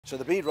So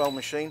the bead roll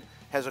machine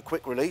has a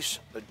quick release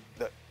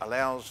that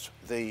allows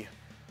the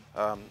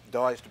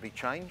dies to be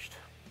changed.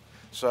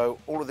 So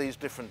all of these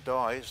different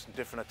dies and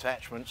different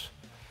attachments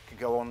can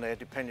go on there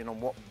depending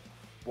on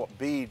what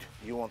bead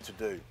you want to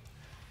do.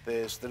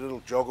 There's the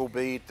little joggle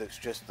bead that's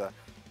just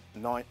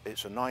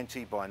it's a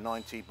 90 by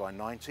 90 by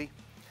 90,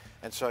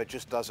 and so it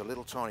just does a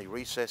little tiny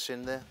recess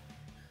in there.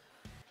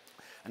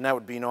 And that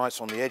would be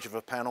nice on the edge of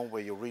a panel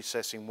where you're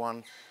recessing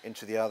one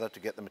into the other to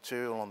get the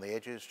material on the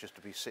edges, just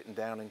to be sitting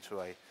down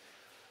into a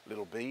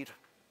little bead.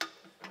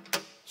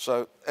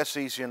 So that's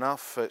easy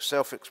enough, it's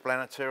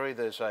self-explanatory.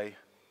 There's a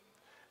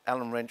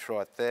Allen wrench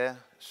right there,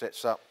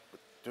 sets up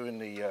doing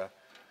the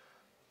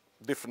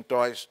different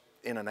dies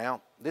in and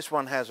out. This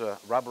one has a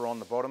rubber on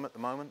the bottom at the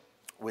moment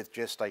with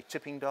just a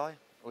tipping die,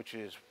 which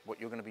is what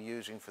you're going to be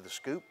using for the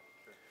scoop.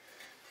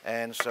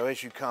 And so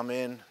as you come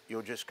in,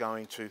 you're just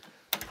going to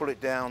pull it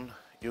down.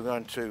 You're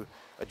going to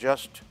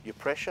adjust your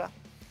pressure.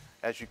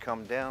 As you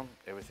come down,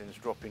 everything's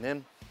dropping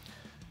in.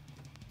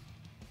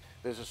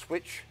 There's a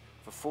switch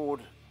for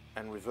forward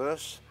and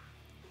reverse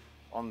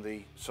on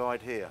the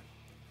side here.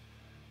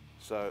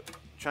 So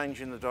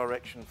changing the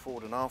direction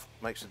forward and aft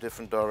makes the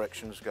different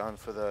directions going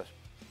for the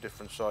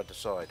different side to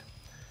side.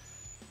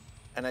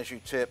 And as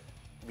you tip,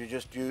 you're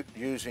just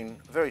using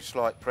very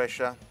slight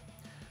pressure.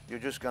 You're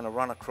just going to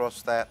run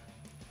across that.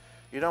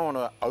 You don't want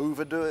to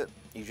overdo it.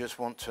 You just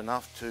want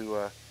enough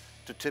to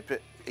tip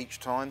it each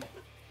time.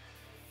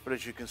 But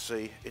as you can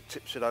see, it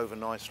tips it over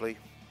nicely,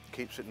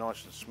 keeps it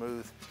nice and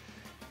smooth.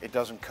 It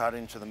doesn't cut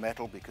into the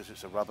metal because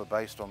it's a rubber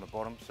based on the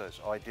bottom, so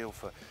it's ideal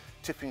for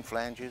tipping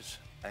flanges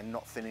and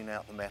not thinning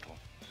out the metal.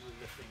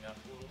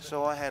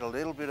 So I had a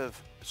little bit of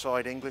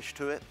side English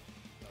to it.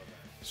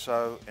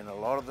 So in a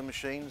lot of the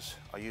machines,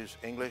 I use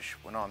English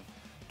when I'm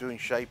doing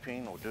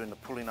shaping or doing the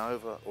pulling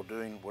over or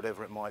doing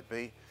whatever it might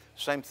be.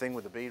 Same thing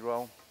with the bead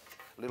roll,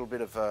 a little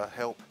bit of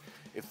help.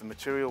 If the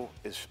material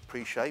is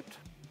pre-shaped,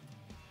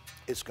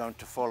 it's going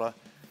to follow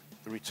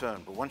the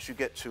return. But once you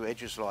get to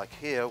edges like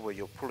here where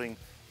you're pulling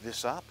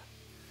this up,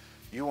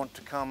 you want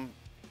to come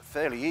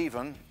fairly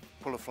even,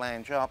 pull a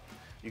flange up.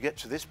 You get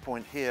to this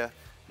point here,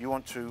 you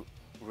want to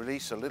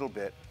release a little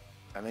bit,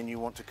 and then you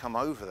want to come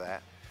over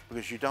that,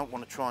 because you don't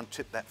want to try and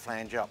tip that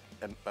flange up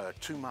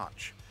too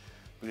much,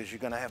 because you're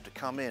going to have to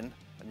come in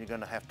and you're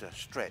going to have to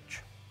stretch.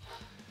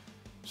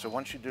 So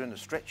once you're doing the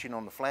stretching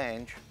on the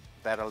flange,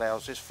 that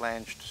allows this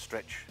flange to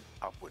stretch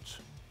upwards.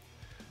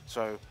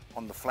 So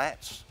on the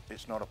flats,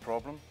 it's not a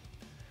problem.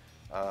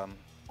 On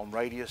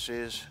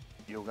radiuses,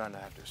 you're going to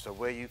have to. So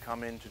where you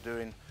come into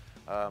doing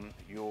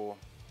your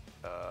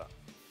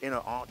inner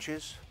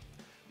arches,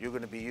 you're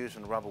going to be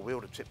using a rubber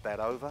wheel to tip that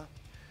over,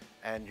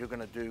 and you're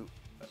going to do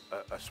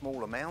a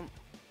small amount,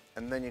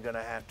 and then you're going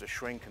to have to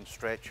shrink and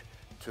stretch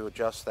to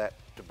adjust that,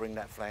 to bring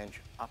that flange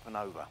up and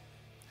over.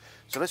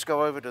 So let's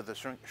go over to the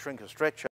shrink and stretch.